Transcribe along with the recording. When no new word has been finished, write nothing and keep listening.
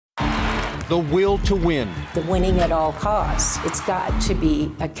the will to win. The winning at all costs. It's got to be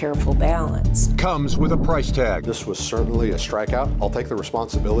a careful balance. Comes with a price tag. This was certainly a strikeout. I'll take the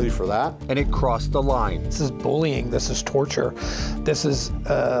responsibility for that. And it crossed the line. This is bullying. This is torture. This is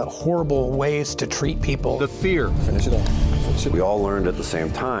horrible ways to treat people. The fear. Finish it off. We all learned at the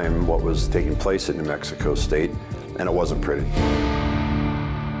same time what was taking place at New Mexico State, and it wasn't pretty.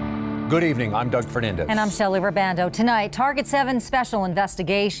 Good evening, I'm Doug Fernandez. And I'm Shelley Rabando. Tonight, Target 7 special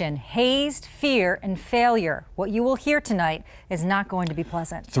investigation, hazed, fear, and failure. What you will hear tonight is not going to be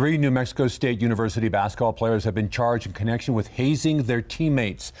pleasant. 3 New Mexico State University basketball players have been charged in connection with hazing their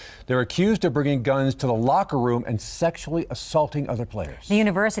teammates. They're accused of bringing guns to the locker room and sexually assaulting other players. The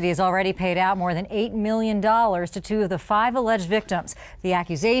university has already paid out more than $8 million to 2 of the 5 alleged victims. The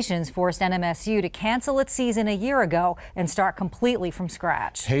accusations forced NMSU to cancel its season a year ago and start completely from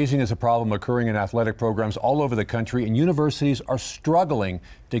scratch. Hazing is a problem occurring in athletic programs all over the country, and universities are struggling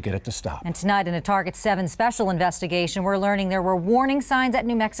to get it to stop. And tonight, in a Target 7 special investigation, we're learning there were warning signs at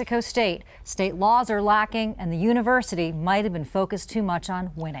New Mexico State. State laws are lacking, and the university might have been focused too much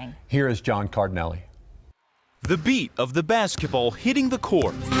on winning. Here is John Cardinelli. The beat of the basketball hitting the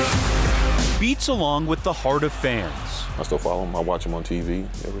court beats along with the heart of fans. I still follow them. I watch them on TV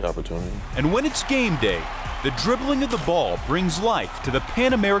every opportunity. And when it's game day, the dribbling of the ball brings life to the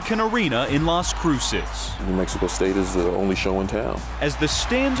Pan American Arena in Las Cruces. New Mexico State is the only show in town. As the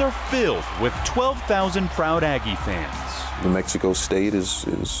stands are filled with 12,000 proud Aggie fans. New Mexico State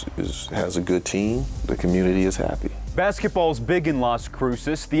has a good team. The community is happy. Basketball's big in Las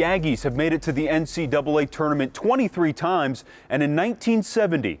Cruces. The Aggies have made it to the NCAA tournament 23 times, and in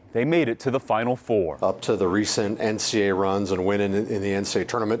 1970, they made it to the Final Four. Up to the recent NCAA runs and winning in the NCAA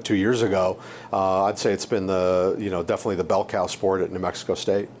tournament 2 years ago, I'd say it's been definitely the bell cow sport at New Mexico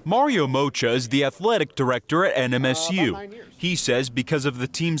State. Mario Mocha is the athletic director at NMSU. He says because of the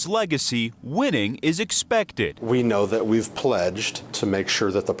team's legacy, winning is expected. We know that we've pledged to make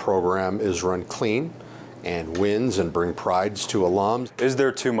sure that the program is run clean and wins and bring prides to alums. Is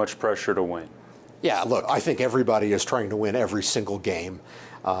there too much pressure to win? Yeah, look, I think everybody is trying to win every single game.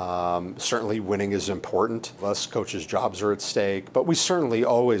 Certainly winning is important. Us coaches' jobs are at stake, but we certainly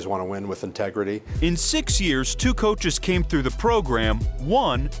always want to win with integrity. In 6 years, 2 coaches came through the program,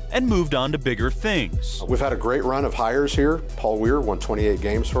 won, and moved on to bigger things. We've had a great run of hires here. Paul Weir won 28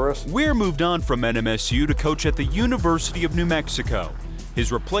 games for us. Weir moved on from NMSU to coach at the University of New Mexico. His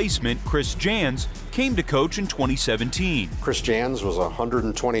replacement, Chris Jans, came to coach in 2017. Chris Jans was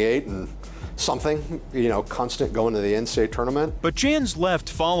 128 and something, constant going to the NCAA tournament. But Jans left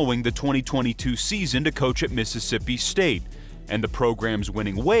following the 2022 season to coach at Mississippi State, and the program's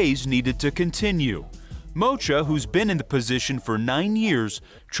winning ways needed to continue. Mocha, who's been in the position for 9 years,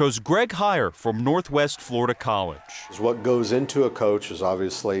 chose Greg Heyer from Northwest Florida College. What goes into a coach is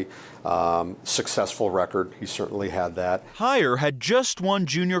obviously successful record. He certainly had that. Heyer had just won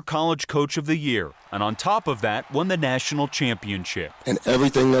Junior College Coach of the Year, and on top of that, won the national championship. And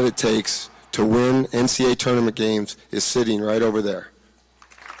everything that it takes to win NCAA tournament games is sitting right over there.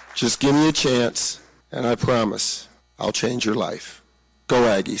 Just give me a chance, and I promise I'll change your life. Go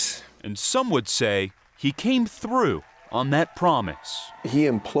Aggies. And some would say he came through on that promise. He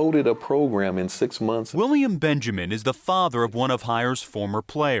imploded a program in 6 months. William Benjamin is the father of one of Heyer's former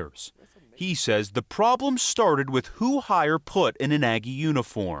players. He says the problem started with who Heyer put in an Aggie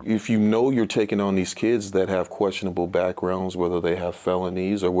uniform. If you know you're taking on these kids that have questionable backgrounds, whether they have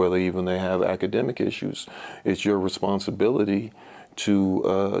felonies or whether even they have academic issues, it's your responsibility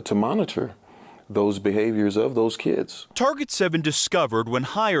to monitor those behaviors of those kids. Target 7 discovered when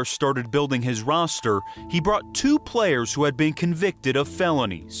Heyer started building his roster, he brought 2 players who had been convicted of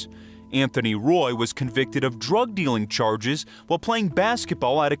felonies. Anthony Roy was convicted of drug dealing charges while playing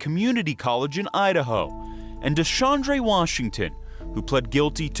basketball at a community college in Idaho. And DeShondre Washington, who pled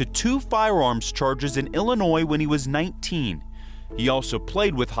guilty to 2 firearms charges in Illinois when he was 19. He also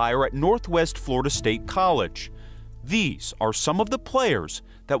played with Heyer at Northwest Florida State College. These are some of the players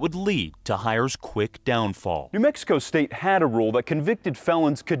that would lead to Heyer's quick downfall. New Mexico State had a rule that convicted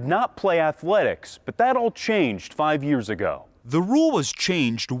felons could not play athletics, but that all changed 5 years ago. The rule was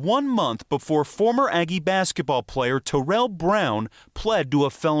changed 1 month before former Aggie basketball player Terrell Brown pled to a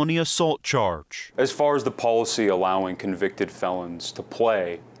felony assault charge. As far as the policy allowing convicted felons to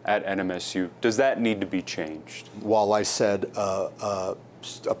play at NMSU, does that need to be changed? While I said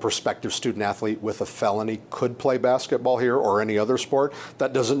a prospective student athlete with a felony could play basketball here or any other sport.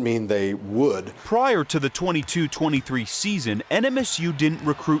 That doesn't mean they would. Prior to the 22-23 season, NMSU didn't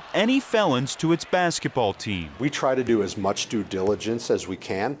recruit any felons to its basketball team. We try to do as much due diligence as we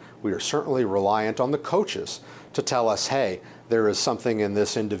can. We are certainly reliant on the coaches to tell us, hey, there is something in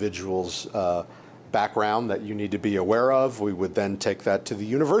this individual's background that you need to be aware of. We would then take that to the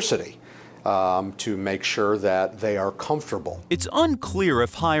university to make sure that they are comfortable. It's unclear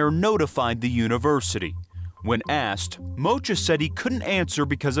if Heyer notified the university. When asked, Mocha said he couldn't answer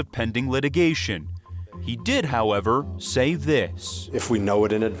because of pending litigation. He did, however, say this. If we know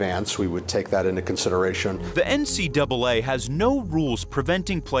it in advance, we would take that into consideration. The NCAA has no rules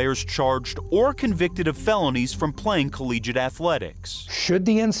preventing players charged or convicted of felonies from playing collegiate athletics. Should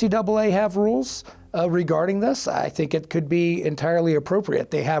the NCAA have rules regarding this? I think it could be entirely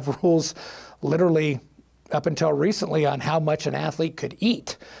appropriate. They have rules literally up until recently on how much an athlete could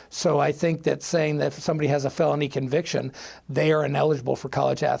eat. So I think that saying that if somebody has a felony conviction, they are ineligible for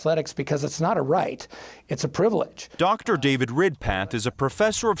college athletics because it's not a right, it's a privilege. Dr. David Ridpath is a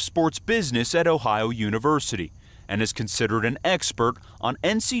professor of sports business at Ohio University and is considered an expert on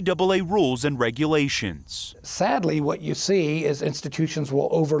NCAA rules and regulations. Sadly, what you see is institutions will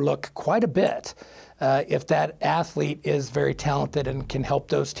overlook quite a bit if that athlete is very talented and can help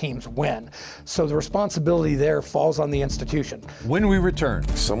those teams win. So the responsibility there falls on the institution. When we return.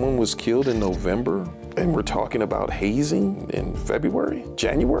 Someone was killed in November, and we're talking about hazing in February,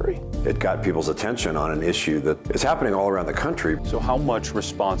 January. It got people's attention on an issue that is happening all around the country. So how much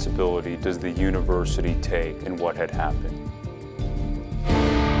responsibility does the university take in what had happened?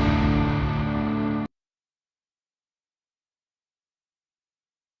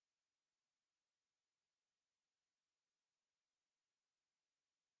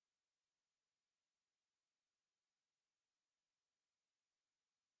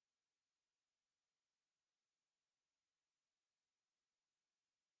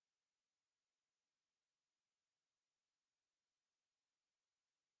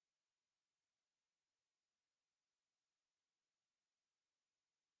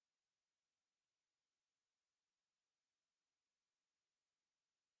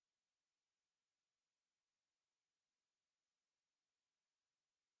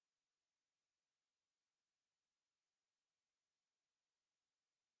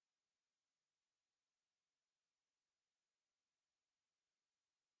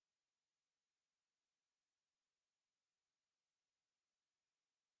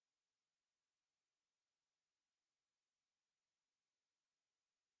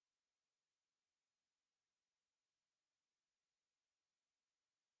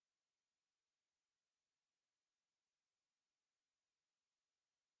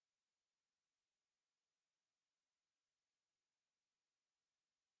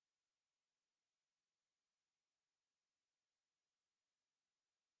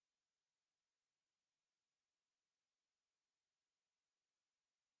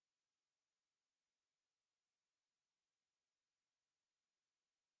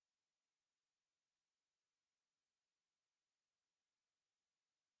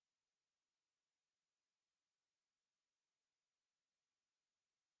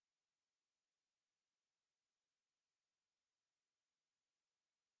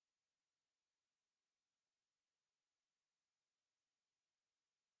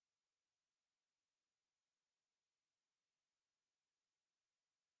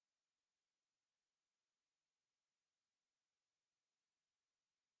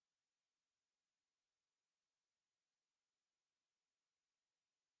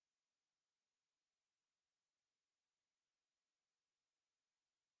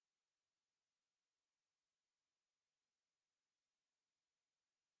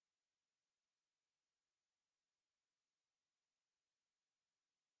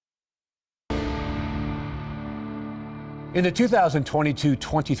 In the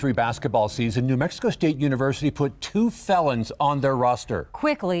 2022-23 basketball season, New Mexico State University put 2 felons on their roster.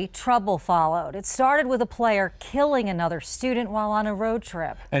 Quickly, trouble followed. It started with a player killing another student while on a road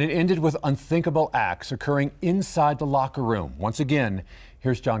trip. And it ended with unthinkable acts occurring inside the locker room. Once again,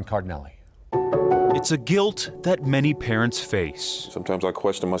 here's John Cardinelli. It's a guilt that many parents face. Sometimes I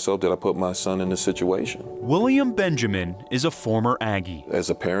question myself, did I put my son in this situation? William Benjamin is a former Aggie. As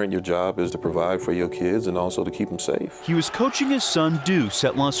a parent, your job is to provide for your kids and also to keep them safe. He was coaching his son Deuce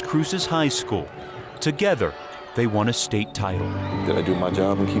at Las Cruces High School. Together, they won a state title. Did I do my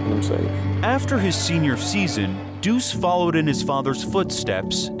job in keeping them safe? After his senior season, Deuce followed in his father's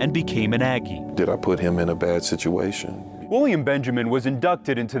footsteps and became an Aggie. Did I put him in a bad situation? William Benjamin was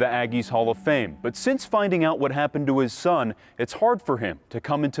inducted into the Aggies Hall of Fame, but since finding out what happened to his son, it's hard for him to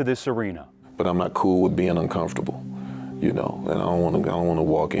come into this arena. But I'm not cool with being uncomfortable, you know, and I don't want to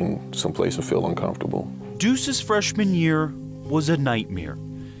walk in someplace and feel uncomfortable. Deuce's freshman year was a nightmare.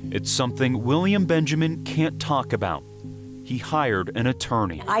 It's something William Benjamin can't talk about. He hired an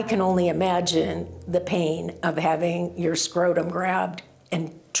attorney. I can only imagine the pain of having your scrotum grabbed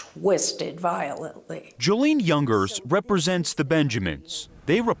and twisted violently. Jolene Youngers represents the Benjamins.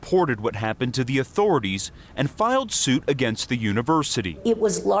 They reported what happened to the authorities and filed suit against the university. It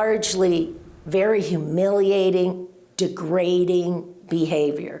was largely very humiliating, degrading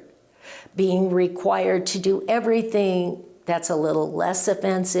behavior. Being required to do everything that's a little less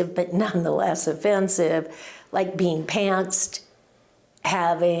offensive, but nonetheless offensive, like being pantsed,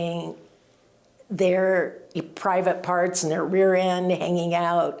 having their private parts and their rear end hanging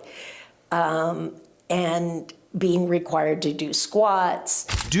out, and being required to do squats.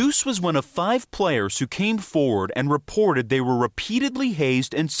 Deuce was one of 5 players who came forward and reported they were repeatedly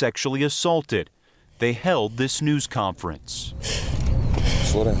hazed and sexually assaulted. They held this news conference.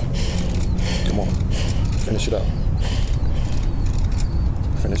 Slow down. Come on. Finish it up.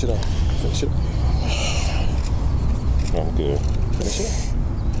 Finish it up. Finish it up. I'm good. Finish it up.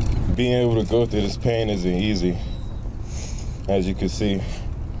 Being able to go through this pain isn't easy, as you can see.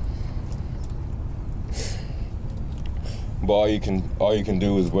 But all you can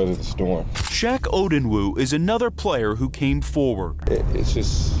do is weather the storm. Shaq Odenwu is another player who came forward. It's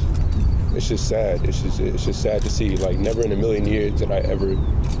just sad. It's just sad to see. Like, never in a million years did I ever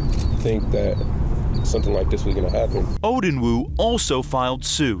think that something like this was going to happen. Odenwu also filed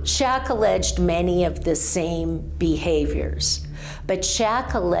suit. Shaq alleged many of the same behaviors, but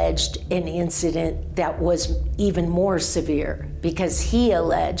Shaq alleged an incident that was even more severe because he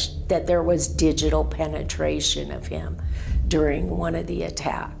alleged that there was digital penetration of him during one of the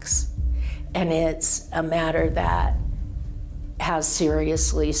attacks. And it's a matter that has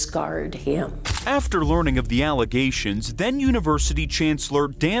seriously scarred him. After learning of the allegations, then University Chancellor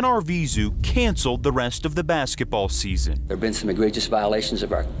Dan Arvizu canceled the rest of the basketball season. There have been some egregious violations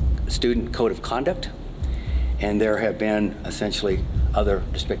of our student code of conduct, and there have been essentially other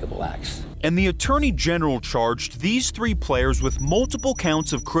despicable acts. And the Attorney General charged these 3 players with multiple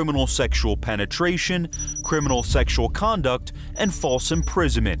counts of criminal sexual penetration, criminal sexual conduct, and false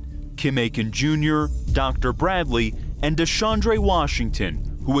imprisonment. Kim Aiken Jr., Dr. Bradley, and Deshaundre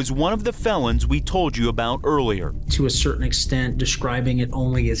Washington, who was one of the felons we told you about earlier. To a certain extent, describing it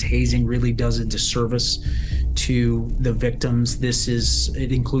only as hazing really does a disservice to the victims.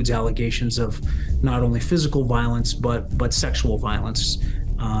 It includes allegations of not only physical violence, but sexual violence.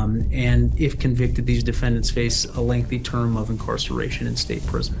 And if convicted, these defendants face a lengthy term of incarceration in state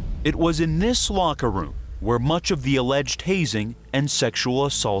prison. It was in this locker room where much of the alleged hazing and sexual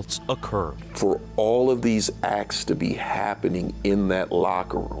assaults occurred. For all of these acts to be happening in that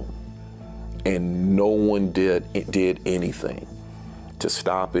locker room and no one did anything to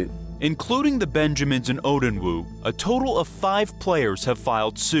stop it. Including the Benjamins and Odenwu, a total of 5 players have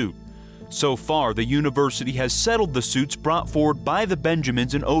filed suit. So far, the university has settled the suits brought forward by the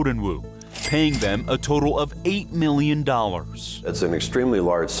Benjamins and Odenwu, paying them a total of $8 million. It's an extremely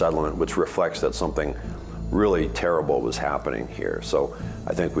large settlement, which reflects that something really terrible was happening here. So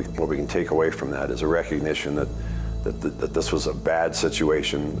I think what we can take away from that is a recognition that this was a bad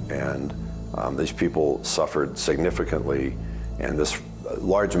situation, and these people suffered significantly, and this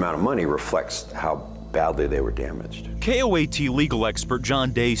large amount of money reflects how badly they were damaged. KOAT legal expert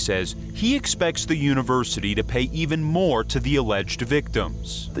John Day says he expects the university to pay even more to the alleged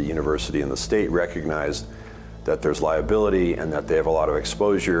victims. The university and the state recognized that there's liability and that they have a lot of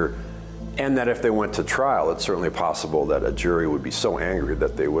exposure, and that if they went to trial, it's certainly possible that a jury would be so angry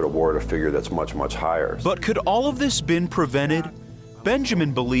that they would award a figure that's much, much higher. But could all of this been prevented?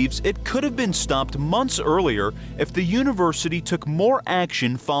 Benjamin believes it could have been stopped months earlier if the university took more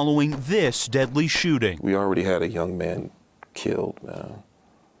action following this deadly shooting. We already had a young man killed, man.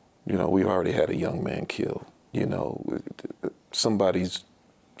 You know, we already had a young man killed. You know, somebody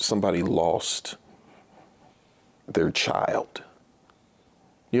lost their child.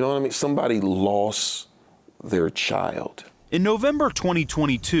 You know what I mean? Somebody lost their child. In November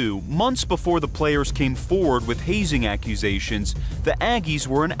 2022, months before the players came forward with hazing accusations, the Aggies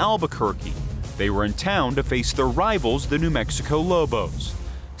were in Albuquerque. They were in town to face their rivals, the New Mexico Lobos.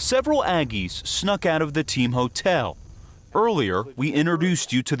 Several Aggies snuck out of the team hotel. Earlier, we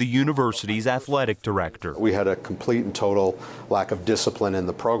introduced you to the university's athletic director. We had a complete and total lack of discipline in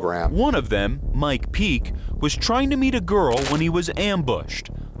the program. One of them, Mike Peak, was trying to meet a girl when he was ambushed.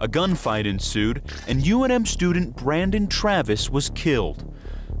 A gunfight ensued, and UNM student Brandon Travis was killed.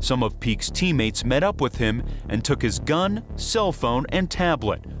 Some of Peake's teammates met up with him and took his gun, cell phone, and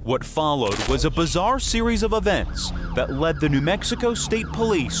tablet. What followed was a bizarre series of events that led the New Mexico State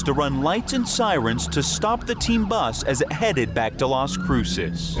Police to run lights and sirens to stop the team bus as it headed back to Las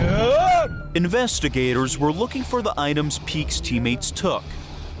Cruces. Investigators were looking for the items Peake's teammates took.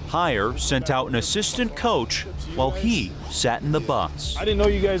 Hire sent out an assistant coach while he sat in the bus. I didn't know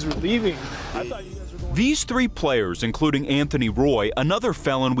you guys were leaving. I thought you guys were... These three players, including Anthony Roy, another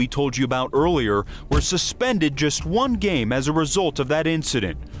felon we told you about earlier, were suspended just one game as a result of that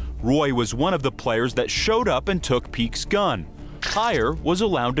incident. Roy was one of the players that showed up and took Peake's gun. Hire was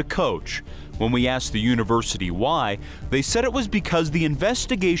allowed to coach. When we asked the university why, they said it was because the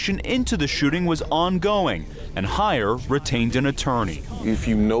investigation into the shooting was ongoing and Hire retained an attorney. If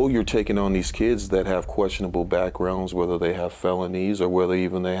you know you're taking on these kids that have questionable backgrounds, whether they have felonies or whether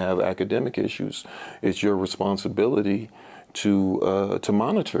even they have academic issues, it's your responsibility to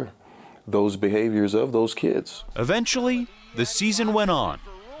monitor those behaviors of those kids. Eventually, the season went on,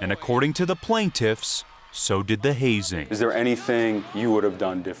 and according to the plaintiffs, so did the hazing. Is there anything you would have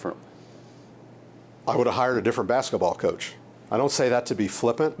done differently? I would have hired a different basketball coach. I don't say that to be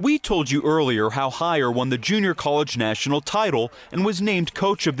flippant. We told you earlier how Hire won the junior college national title and was named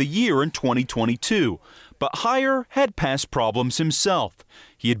Coach of the Year in 2022. But Hire had past problems himself.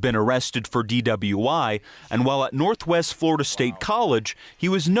 He had been arrested for DWI, and while at Northwest Florida State College, he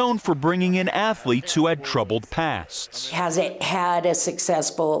was known for bringing in athletes who had troubled pasts. Has it had a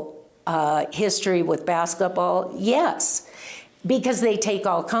successful history with basketball? Yes, because they take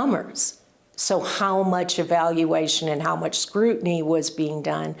all comers. So how much evaluation and how much scrutiny was being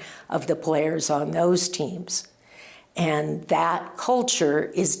done of the players on those teams? And that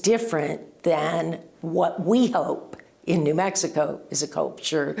culture is different than what we hope in New Mexico is a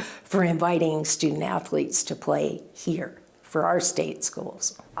culture for inviting student athletes to play here for our state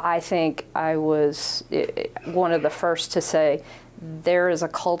schools. I think I was one of the first to say there is a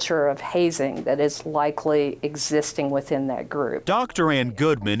culture of hazing that is likely existing within that group. Dr. Ann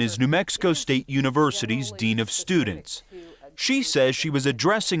Goodman is New Mexico State University's Dean of Students. She says she was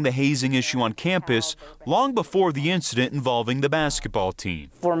addressing the hazing issue on campus long before the incident involving the basketball team.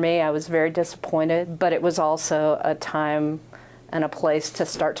 For me, I was very disappointed, but it was also a time and a place to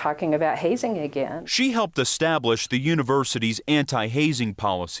start talking about hazing again. She helped establish the university's anti-hazing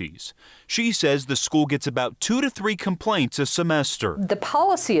policies. She says the school gets about 2 to 3 complaints a semester. The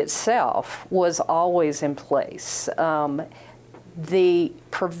policy itself was always in place. The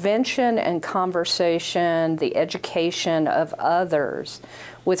prevention and conversation, the education of others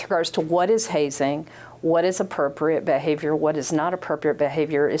with regards to what is hazing, what is appropriate behavior, what is not appropriate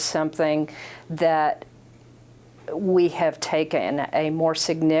behavior is something that we have taken a more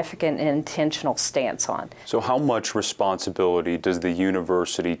significant and intentional stance on. So how much responsibility does the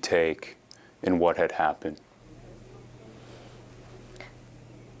university take in what had happened?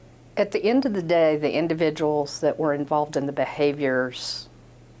 At the end of the day, the individuals that were involved in the behaviors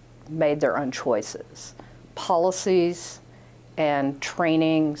made their own choices. Policies and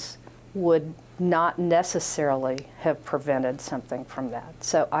trainings would not necessarily have prevented something from that.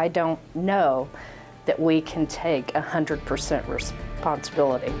 So I don't know that we can take 100%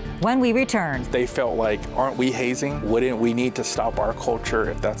 responsibility. When we return, they felt like, aren't we hazing? Wouldn't we need to stop our culture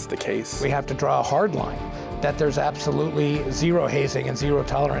if that's the case? We have to draw a hard line that there's absolutely zero hazing and zero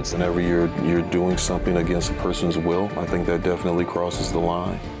tolerance. Whenever you're doing something against a person's will, I think that definitely crosses the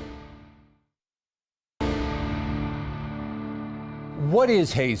line. What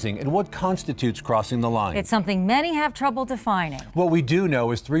is hazing and what constitutes crossing the line? it's something many have trouble defining. What we do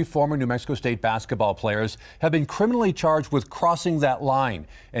know is 3 former New Mexico State basketball players have been criminally charged with crossing that line,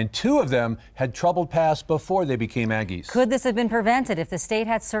 and 2 of them had troubled pasts before they became Aggies. Could this have been prevented if the state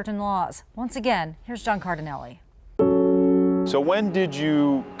had certain laws? Once again, here's John Cardinelli. So when did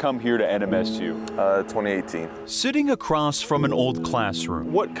you come here to NMSU? 2018. Sitting across from an old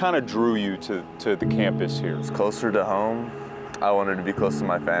classroom. What kind of drew you to the campus here? It's closer to home. I wanted to be close to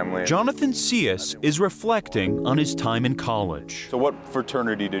my family. Jonathan Cias is reflecting on his time in college. So what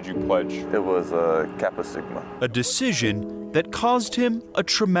fraternity did you pledge? It was Kappa Sigma. A decision that caused him a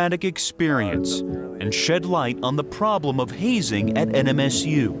traumatic experience and shed light on the problem of hazing at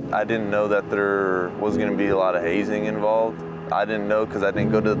NMSU. I didn't know that there was going to be a lot of hazing involved. I didn't know because I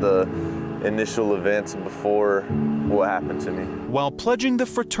didn't go to the initial events before what happened to me. While pledging the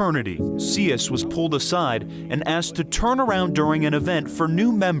fraternity, Cias was pulled aside and asked to turn around during an event for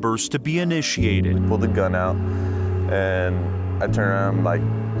new members to be initiated. I pulled the gun out and I turned around like,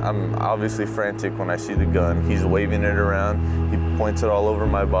 I'm obviously frantic when I see the gun. He's waving it around. He points it all over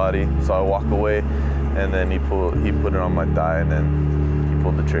my body. So I walk away, and then he put it on my thigh, and then he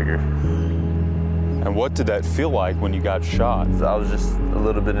pulled the trigger. And what did that feel like when you got shot? I was just a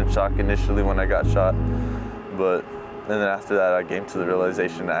little bit in shock initially when I got shot, and then after that I came to the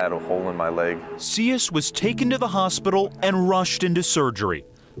realization I had a hole in my leg. Cius was taken to the hospital and rushed into surgery.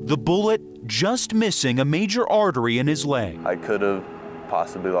 The bullet just missing a major artery in his leg. I could have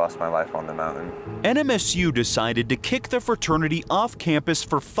possibly lost my life on the mountain. NMSU decided to kick the fraternity off campus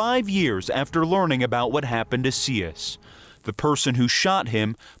for 5 years after learning about what happened to Cius. The person who shot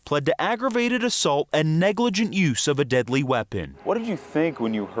him pled to aggravated assault and negligent use of a deadly weapon. What did you think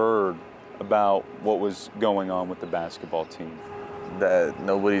when you heard about what was going on with the basketball team? That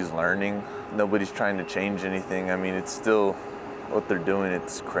nobody's learning, nobody's trying to change anything. I mean, it's still what they're doing.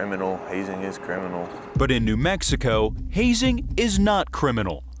 It's criminal. Hazing is criminal. But in New Mexico, hazing is not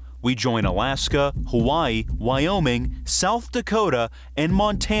criminal. We join Alaska, Hawaii, Wyoming, South Dakota, and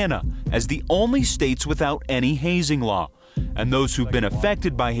Montana as the only states without any hazing law. And those who've been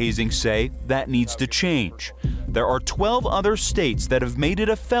affected by hazing say that needs to change. There are 12 other states that have made it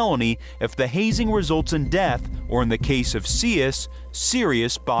a felony if the hazing results in death, or in the case of Cius,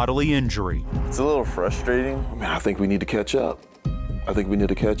 serious bodily injury. It's a little frustrating. I think we need to catch up.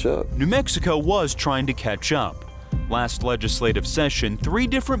 New Mexico was trying to catch up. Last legislative session, 3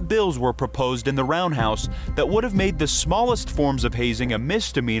 different bills were proposed in the Roundhouse that would have made the smallest forms of hazing a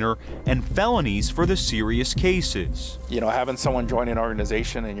misdemeanor and felonies for the serious cases. You know, having someone join an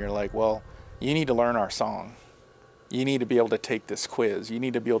organization and you're like, well, you need to learn our song. You need to be able to take this quiz. You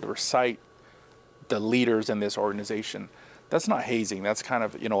need to be able to recite the leaders in this organization. That's not hazing. That's kind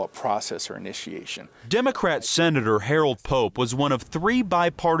of, a process or initiation. Democrat Senator Harold Pope was one of 3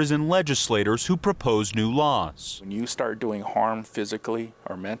 bipartisan legislators who proposed new laws. When you start doing harm physically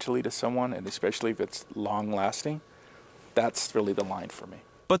or mentally to someone, and especially if it's long-lasting, that's really the line for me.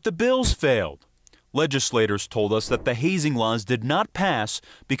 But the bills failed. Legislators told us that the hazing laws did not pass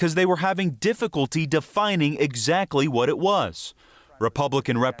because they were having difficulty defining exactly what it was.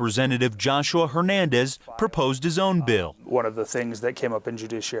 Republican Representative Joshua Hernandez proposed his own bill. One of the things that came up in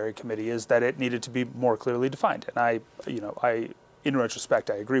Judiciary Committee is that it needed to be more clearly defined. And in retrospect,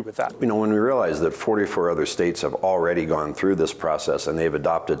 I agree with that. When we realize that 44 other states have already gone through this process and they've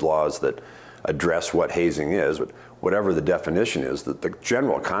adopted laws that address what hazing is, but whatever the definition is, that the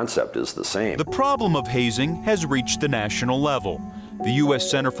general concept is the same. The problem of hazing has reached the national level. The U.S.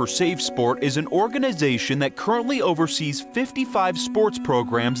 Center for Safe Sport is an organization that currently oversees 55 sports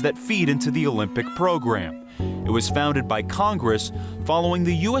programs that feed into the Olympic program. It was founded by Congress following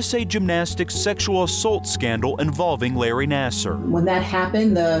the USA Gymnastics sexual assault scandal involving Larry Nassar. When that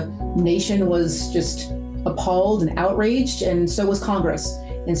happened, the nation was just appalled and outraged, and so was Congress.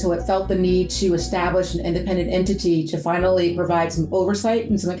 And so it felt the need to establish an independent entity to finally provide some oversight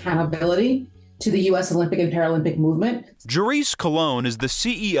and some accountability to the U.S. Olympic and Paralympic movement. Jerice Colon is the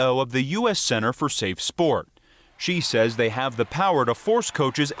CEO of the U.S. Center for Safe Sport. She says they have the power to force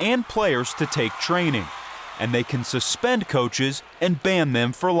coaches and players to take training, and they can suspend coaches and ban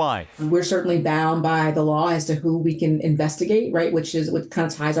them for life. We're certainly bound by the law as to who we can investigate, right, which is what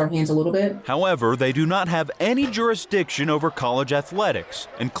kind of ties our hands a little bit. However, they do not have any jurisdiction over college athletics,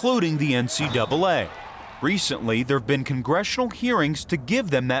 including the NCAA. Recently, there have been congressional hearings to give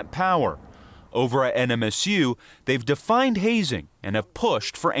them that power. Over at NMSU, they've defined hazing and have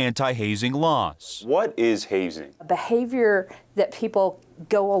pushed for anti-hazing laws. What is hazing? Behavior that people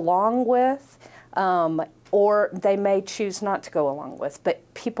go along with, or they may choose not to go along with,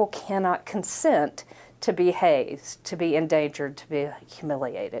 but people cannot consent to be hazed, to be endangered, to be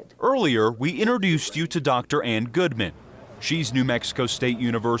humiliated. Earlier, we introduced you to Dr. Ann Goodman. She's New Mexico State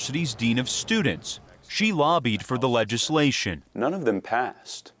University's Dean of Students. She lobbied for the legislation. None of them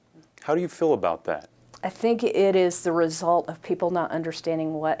passed. How do you feel about that? I think it is the result of people not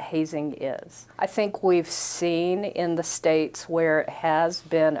understanding what hazing is. I think we've seen in the states where it has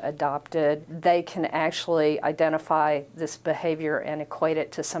been adopted, they can actually identify this behavior and equate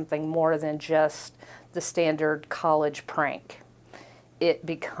it to something more than just the standard college prank. It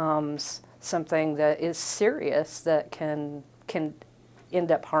becomes something that is serious that can end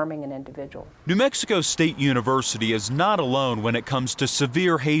up harming an individual. New Mexico State University is not alone when it comes to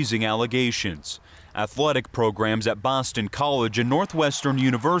severe hazing allegations. Athletic programs at Boston College and Northwestern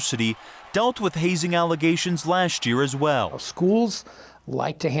University dealt with hazing allegations last year as well. Schools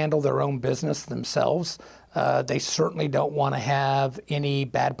like to handle their own business themselves. They certainly don't want to have any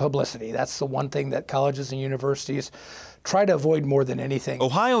bad publicity. That's the one thing that colleges and universities try to avoid more than anything.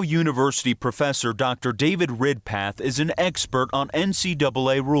 Ohio University professor Dr. David Ridpath is an expert on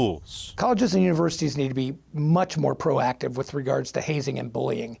NCAA rules. Colleges and universities need to be much more proactive with regards to hazing and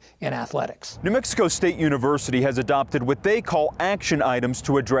bullying in athletics. New Mexico State University has adopted what they call action items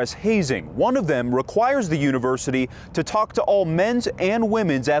to address hazing. One of them requires the university to talk to all men's and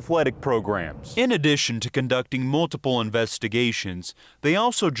women's athletic programs. In addition to conducting multiple investigations, they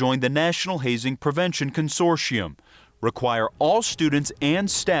also joined the National Hazing Prevention Consortium, require all students and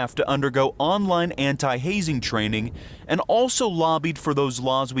staff to undergo online anti-hazing training, and also lobbied for those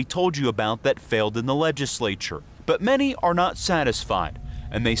laws we told you about that failed in the legislature. But many are not satisfied,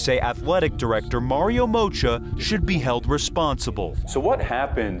 and they say Athletic Director Mario Mocha should be held responsible. So what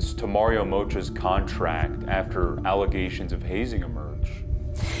happens to Mario Mocha's contract after allegations of hazing emerge?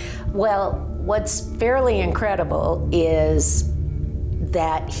 Well, what's fairly incredible is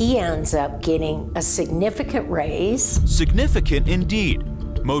that he ends up getting a significant raise. Significant indeed.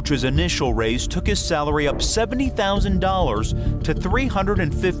 Mocha's initial raise took his salary up $70,000 to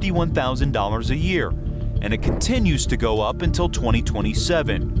 $351,000 a year, and it continues to go up until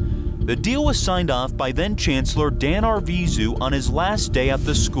 2027. The deal was signed off by then-Chancellor Dan Arvizu on his last day at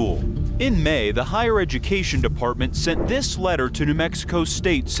the school. In May, the Higher Education Department sent this letter to New Mexico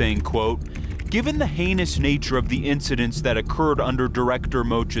State saying, quote, "Given the heinous nature of the incidents that occurred under Director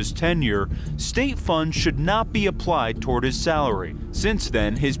Mocha's tenure, state funds should not be applied toward his salary. Since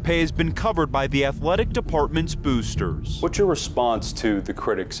then, his pay has been covered by the athletic department's boosters." What's your response to the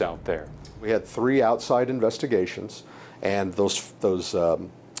critics out there? We had 3 outside investigations, and those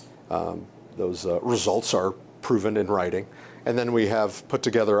results are proven in writing. And then we have put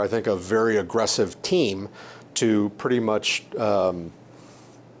together, I think, a very aggressive team to pretty much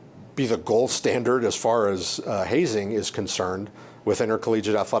be the gold standard as far as hazing is concerned with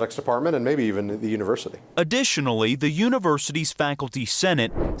Intercollegiate Athletics Department and maybe even the university. Additionally, the university's faculty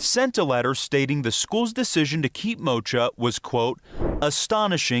senate sent a letter stating the school's decision to keep Mocha was, quote,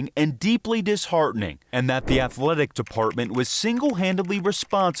 "astonishing and deeply disheartening," and that the athletic department was single-handedly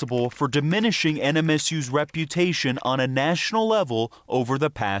responsible for diminishing NMSU's reputation on a national level over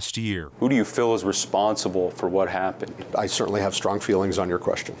the past year. Who do you feel is responsible for what happened? I certainly have strong feelings on your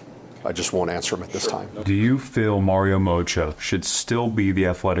question. I just won't answer them at this time. Do you feel Mario Mocha should still be the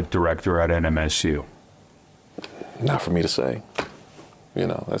athletic director at NMSU? Not for me to say. You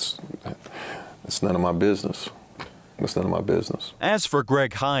know, that's none of my business. That's none of my business. As for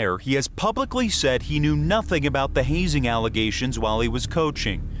Greg Heyer, he has publicly said he knew nothing about the hazing allegations while he was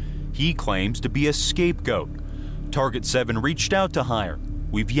coaching. He claims to be a scapegoat. Target 7 reached out to Heyer.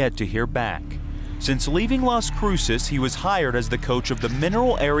 We've yet to hear back. Since leaving Las Cruces, he was hired as the coach of the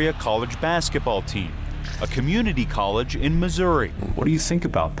Mineral Area College basketball team, a community college in Missouri. What do you think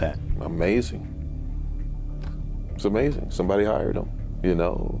about that? Amazing. It's amazing. Somebody hired him. You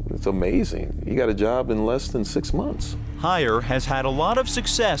know, it's amazing. He got a job in less than 6 months. Heyer has had a lot of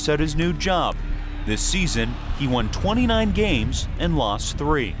success at his new job. This season, he won 29 games and lost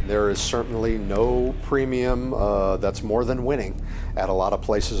 3. There is certainly no premium that's more than winning at a lot of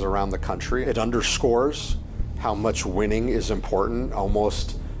places around the country. It underscores how much winning is important,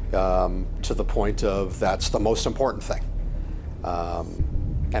 almost to the point of that's the most important thing,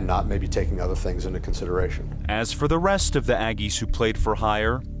 and not maybe taking other things into consideration. As for the rest of the Aggies who played for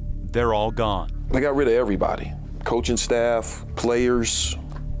Heyer, they're all gone. They got rid of everybody. Coaching staff, players,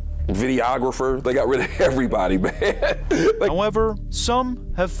 videographer, they got rid of everybody, man. However,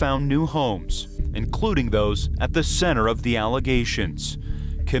 some have found new homes, including those at the center of the allegations.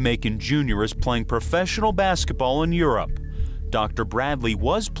 Kim Aiken Jr. is playing professional basketball in Europe. Dr. Bradley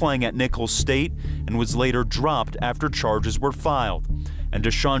was playing at Nicholls State and was later dropped after charges were filed. And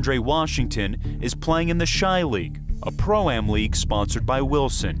DeShondre Washington is playing in the Shy League, a pro-am league sponsored by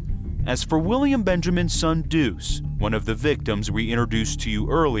Wilson. As for William Benjamin's son Deuce, one of the victims we introduced to you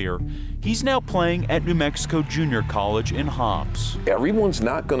earlier, he's now playing at New Mexico Junior College in Hobbs. Everyone's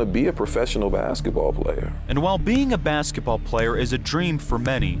not going to be a professional basketball player. And while being a basketball player is a dream for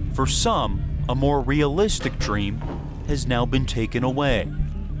many, for some, a more realistic dream has now been taken away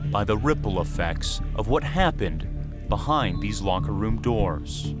by the ripple effects of what happened behind these locker room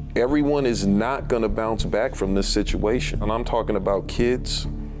doors. Everyone is not going to bounce back from this situation. And I'm talking about kids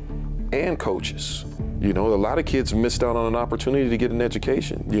and coaches. You know, a lot of kids missed out on an opportunity to get an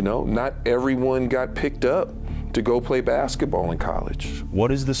education. You know, not everyone got picked up to go play basketball in college.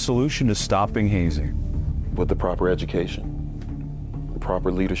 What is the solution to stopping hazing? With the proper education, the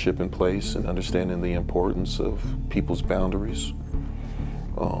proper leadership in place, and understanding the importance of people's boundaries.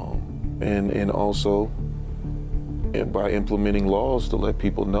 And also by implementing laws to let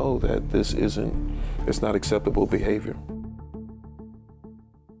people know that it's not acceptable behavior.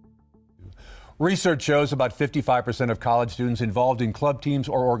 Research shows about 55% of college students involved in club teams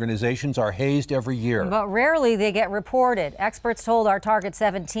or organizations are hazed every year. But rarely they get reported. Experts told our Target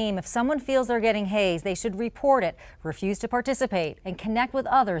 7 team if someone feels they're getting hazed, they should report it, refuse to participate, and connect with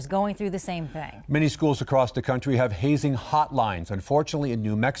others going through the same thing. Many schools across the country have hazing hotlines. Unfortunately, in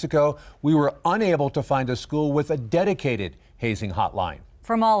New Mexico, we were unable to find a school with a dedicated hazing hotline.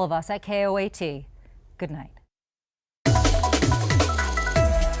 From all of us at KOAT, good night.